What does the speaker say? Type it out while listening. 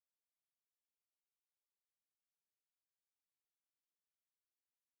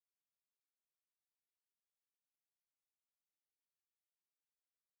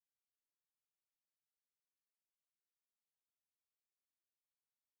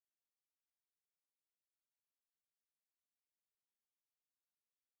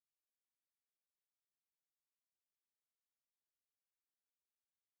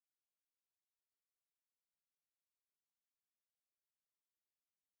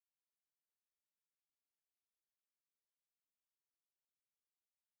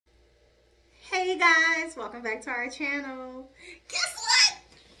Hey guys, welcome back to our channel. Guess what?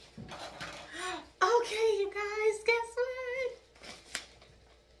 Okay, you guys, guess what?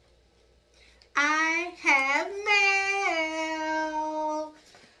 I have mail.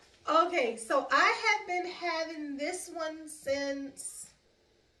 Okay, so I have been having this one since,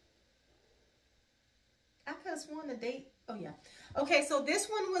 I could have sworn the date. Oh yeah. Okay, so this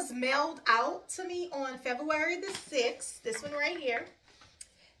one was mailed out to me on February the 6th. This one right here.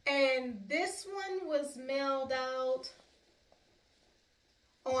 And this one was mailed out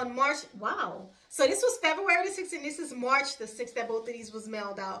on March. Wow. So this was February the 6th and this is March the 6th that both of these was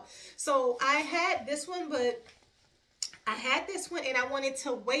mailed out. So I had this one, but I had this one and I wanted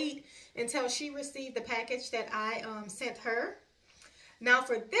to wait until she received the package that I sent her. Now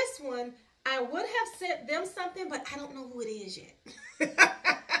for this one, I would have sent them something, but I don't know who it is yet.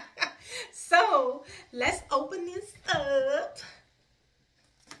 So let's open this up.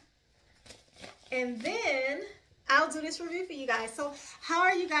 And then I'll do this review for you guys. So how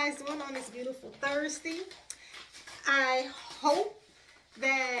are you guys doing on this beautiful Thursday? I hope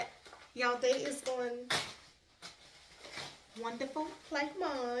that y'all day is going wonderful like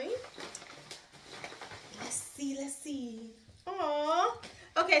mine. Let's see, let's see. Aww.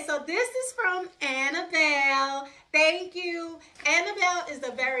 Okay, so this is from Annabelle. Thank you. Annabelle is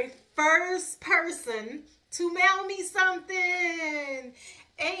the very first person to mail me something.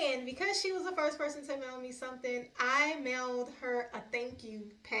 And because she was the first person to mail me something, I mailed her a thank you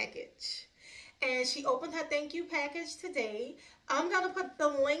package. And she opened her thank you package today. I'm going to put the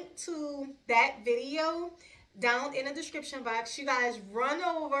link to that video down in the description box. You guys run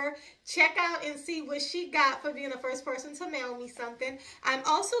over, check out and see what she got for being the first person to mail me something. I'm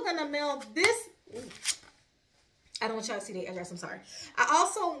also going to mail this. I don't want y'all to see the address, I'm sorry.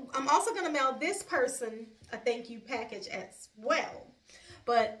 I'm also going to mail this person a thank you package as well.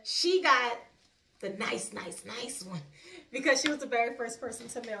 But she got the nice one because she was the very first person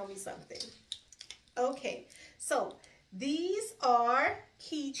to mail me something. Okay, so these are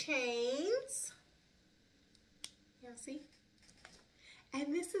keychains. Y'all see?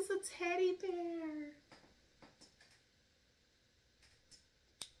 And this is a teddy bear.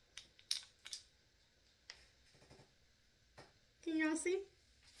 Can y'all see?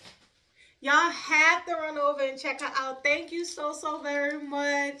 Y'all have to run over and check her out. Thank you so very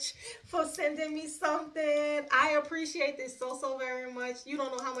much for sending me something. I appreciate this so very much. You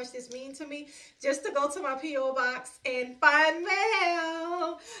don't know how much this means to me. Just to go to my P.O. box and find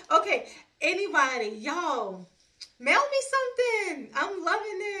mail. Okay, anybody, y'all, mail me something. I'm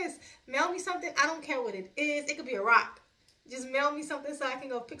loving this. Mail me something. I don't care what it is. It could be a rock. Just mail me something so I can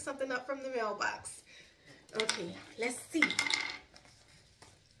go pick something up from the mailbox. Okay, let's see.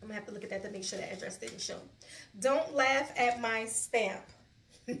 I'm going to have to look at that to make sure that address didn't show. Don't laugh at my stamp.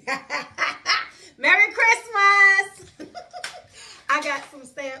 Merry Christmas! I got some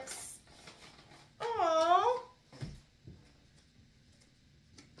stamps. Aww.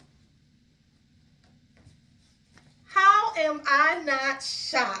 How am I not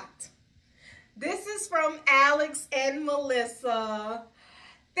shocked? This is from Alex and Melissa.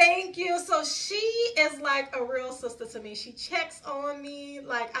 Thank you. So she is like a real sister to me. She checks on me.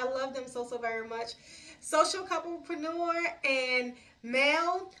 Like, I love them so very much. Social Couplepreneur and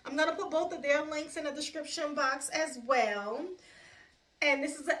Mel. I'm going to put both of their links in the description box as well. And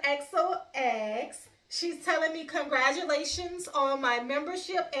this is an XOX. She's telling me congratulations on my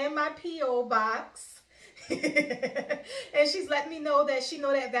membership and my P.O. box. And she's letting me know that she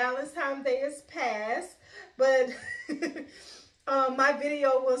know that Valentine's Day is past. But... my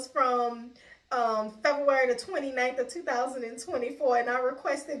video was from February the 29th of 2024, and I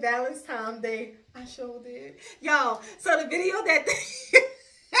requested Valentine's Day. I sure did. Y'all, so the video that...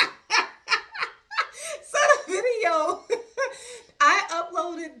 I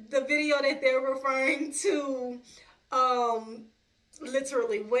uploaded the video that they're referring to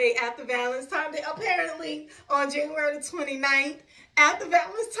literally way after Valentine's Day, apparently on January the 29th, after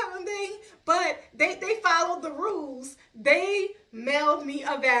Valentine's Day, but they followed the rules. They mailed me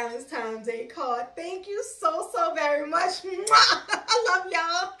a Valentine's Day card. Thank you so very much. I love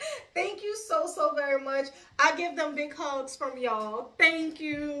y'all. Thank you so very much. I give them big hugs from y'all. Thank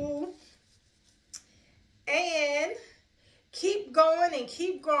you. And keep going and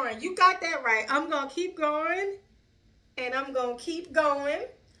keep growing. You got that right. I'm going to keep going. And I'm going to keep going.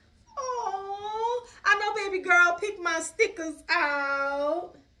 Oh, I know, baby girl, pick my stickers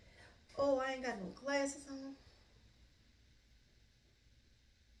out. Oh, I ain't got no glasses on.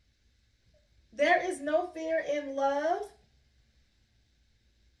 There is no fear in love.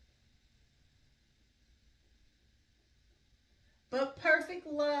 But perfect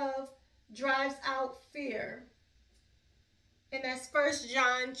love drives out fear. And that's 1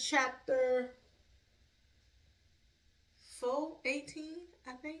 John chapter 4:18,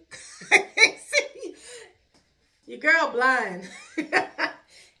 I think. I can't see. Your girl blind.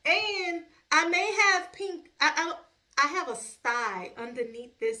 And I may have pink. I have a sty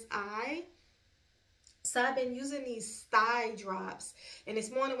underneath this eye. So I've been using these sty drops. And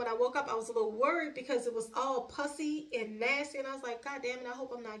this morning when I woke up, I was a little worried because it was all pussy and nasty. And I was like, God damn it, I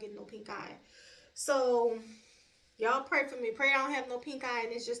hope I'm not getting no pink eye. So y'all pray for me. Pray I don't have no pink eye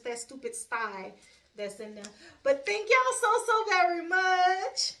and it's just that stupid sty that's in there. But thank y'all so very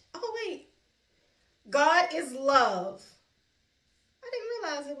much. Oh, wait. God is love. I didn't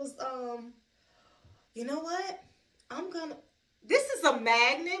realize it was, you know what? This is a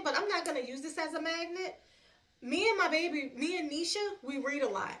magnet, but I'm not going to use this as a magnet. Me and Nisha, we read a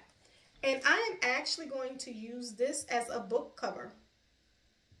lot. And I am actually going to use this as a book cover.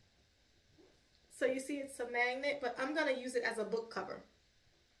 So you see it's a magnet, but I'm going to use it as a book cover.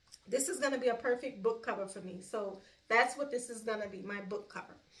 This is going to be a perfect book cover for me. So that's what this is going to be, my book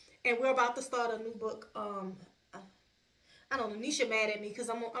cover. And we're about to start a new book. I don't know, Nisha mad at me because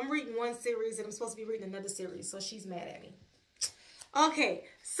I'm reading one series and I'm supposed to be reading another series. So she's mad at me. Okay,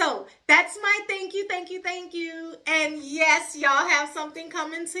 so that's my thank you. And yes, y'all have something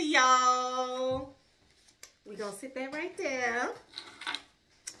coming to y'all. We're going to sit that right there.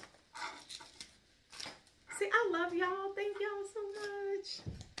 See, I love y'all. Thank y'all so much.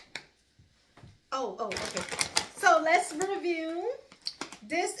 Oh, okay. So let's review.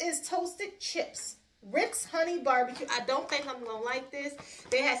 This is toasted chips. Ritz Honey Barbecue. I don't think I'm going to like this.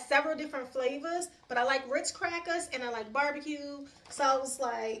 They have several different flavors, but I like Ritz crackers and I like barbecue. So I was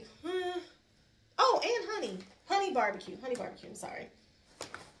like, Oh, and honey. Honey barbecue. I'm sorry.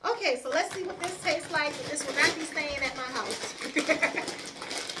 Okay, so let's see what this tastes like. This will not be staying at my house.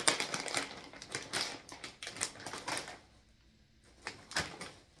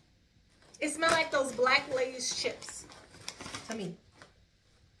 It smells like those black Lay's chips to me.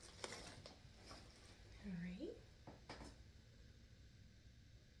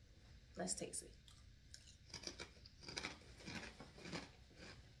 Let's taste it.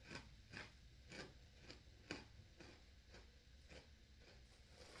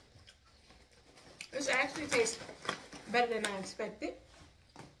 This actually tastes better than I expected.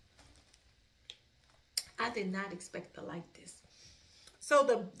 I did not expect to like this. So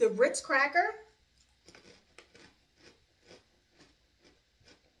the Ritz cracker,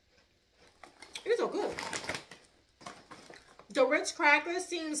 these are good. The Ritz cracker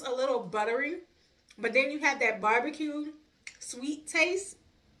seems a little buttery, but then you have that barbecue sweet taste.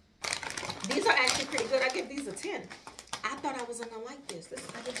 These are actually pretty good. I give these a 10. I thought I wasn't gonna like this.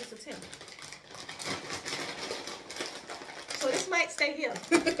 I give this a 10. So this might stay here.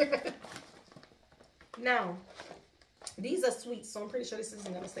 Now, these are sweet, so I'm pretty sure this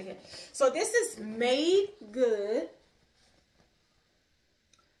isn't gonna stay here. So this is Made Good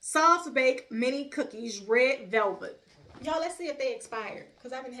Soft Bake Mini Cookies Red Velvet. Y'all, let's see if they expired.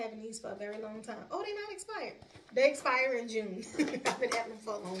 Because I've been having these for a very long time. Oh, they're not expired. They expire in June. I've been having them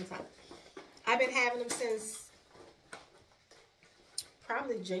for a long time. I've been having them since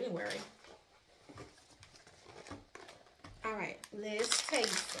probably January. All right, let's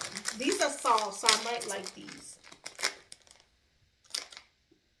taste them. These are soft, so I might like these.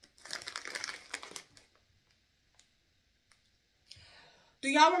 Do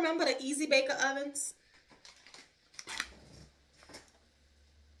y'all remember the Easy Baker ovens?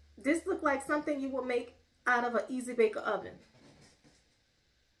 This looked like something you would make out of an Easy Baker oven.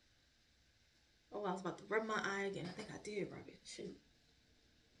 Oh, I was about to rub my eye again. I think I did rub it. Shoot.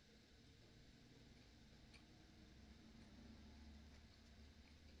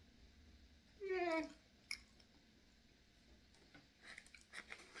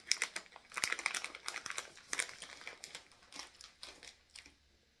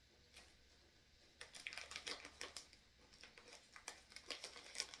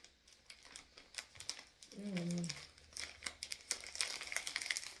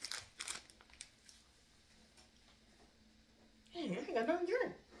 I think I done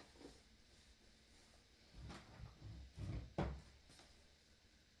drink.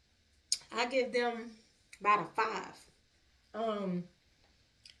 I give them about a 5. I don't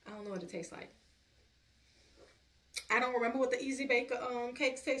know what it tastes like. I don't remember what the Easy Baker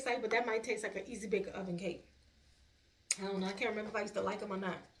cakes taste like, but that might taste like an Easy Baker oven cake. I don't know. I can't remember if I used to like them or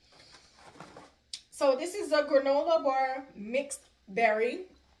not. So this is a granola bar mixed berry.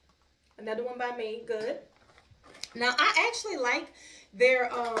 Another one by Made Good. Now I actually like their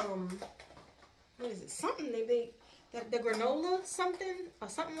what is it? Something they make. the granola something or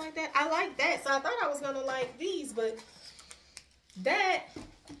something like that. I like that. So I thought I was going to like these, but that,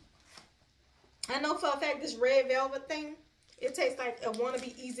 I know for a fact this red velvet thing, it tastes like a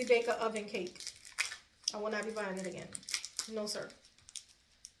wannabe Easy Baker oven cake. I will not be buying it again. No, sir.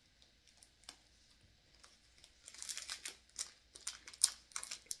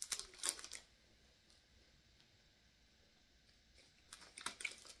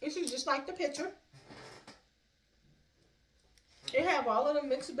 This is just like the picture. It have all of the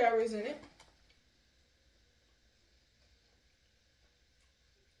mixed berries in it.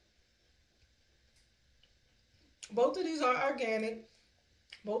 Both of these are organic.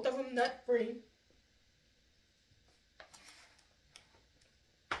 Both of them nut-free.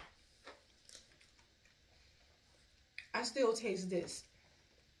 I still taste this.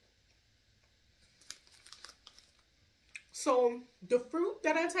 So the fruit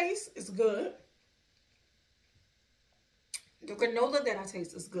that I taste is good. The granola that I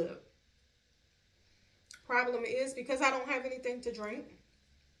taste is good. Problem is, because I don't have anything to drink,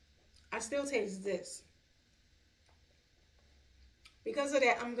 I still taste this. Because of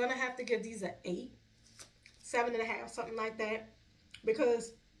that, I'm going to have to give these an 8, 7.5, something like that.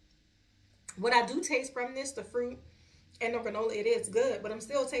 Because what I do taste from this, the fruit and the granola, it is good. But I'm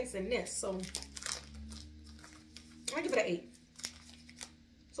still tasting this. So I give it an 8.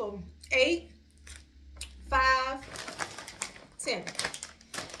 So 8, 5, 10.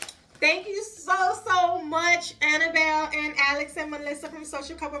 Thank you so much, Annabelle and Alex and Melissa from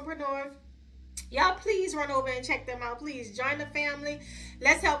Social Couplepreneur. Y'all please run over and check them out. Please join the family.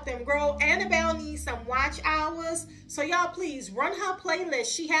 Let's help them grow. Annabelle needs some watch hours. So y'all please run her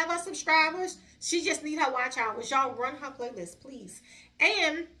playlist. She have her subscribers. She just need her watch hours. Y'all run her playlist, please.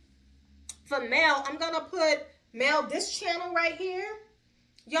 And for Mel, I'm going to put Mel this channel right here.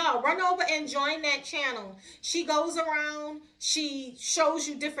 Y'all run over and join that channel. She goes around, she shows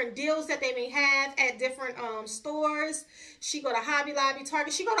you different deals that they may have at different stores. She go to Hobby Lobby,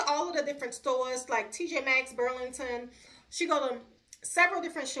 Target. She go to all of the different stores like TJ Maxx, Burlington. She go to several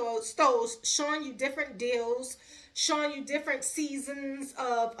different stores showing you different deals, showing you different seasons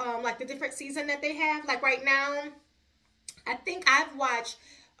of like the different season that they have. Like right now, I think I've watched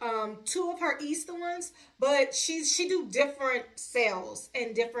 2 of her Easter ones, but she do different sales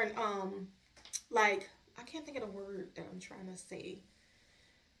and different like, I can't think of the word that I'm trying to say.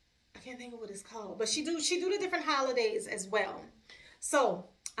 I can't think of what it's called, but she do the different holidays as well. So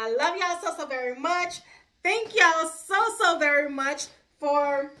I love y'all so very much. Thank y'all so very much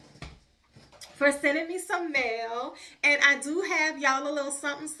for sending me some mail, and I do have y'all a little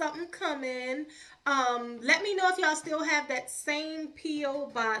something coming. Let me know if y'all still have that same P.O.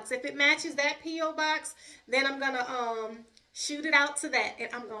 box. If it matches that P.O. box, then I'm gonna shoot it out to that,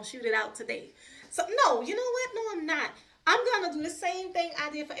 and I'm gonna shoot it out today. So no, you know what? No, I'm not. I'm gonna do the same thing I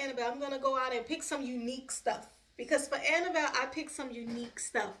did for Annabelle. I'm gonna go out and pick some unique stuff, because for Annabelle I picked some unique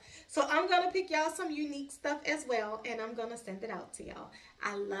stuff. So I'm gonna pick y'all some unique stuff as well, and I'm gonna send it out to y'all.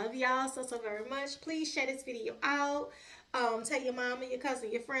 I love y'all so very much. Please share this video out. Tell your mama, your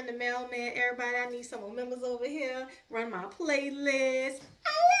cousin, your friend, the mailman, everybody. I need some more members over here. Run my playlist.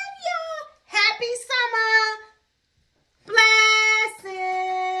 I love y'all. Happy summer.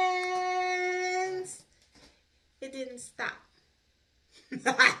 Blessings. It didn't stop.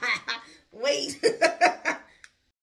 Wait.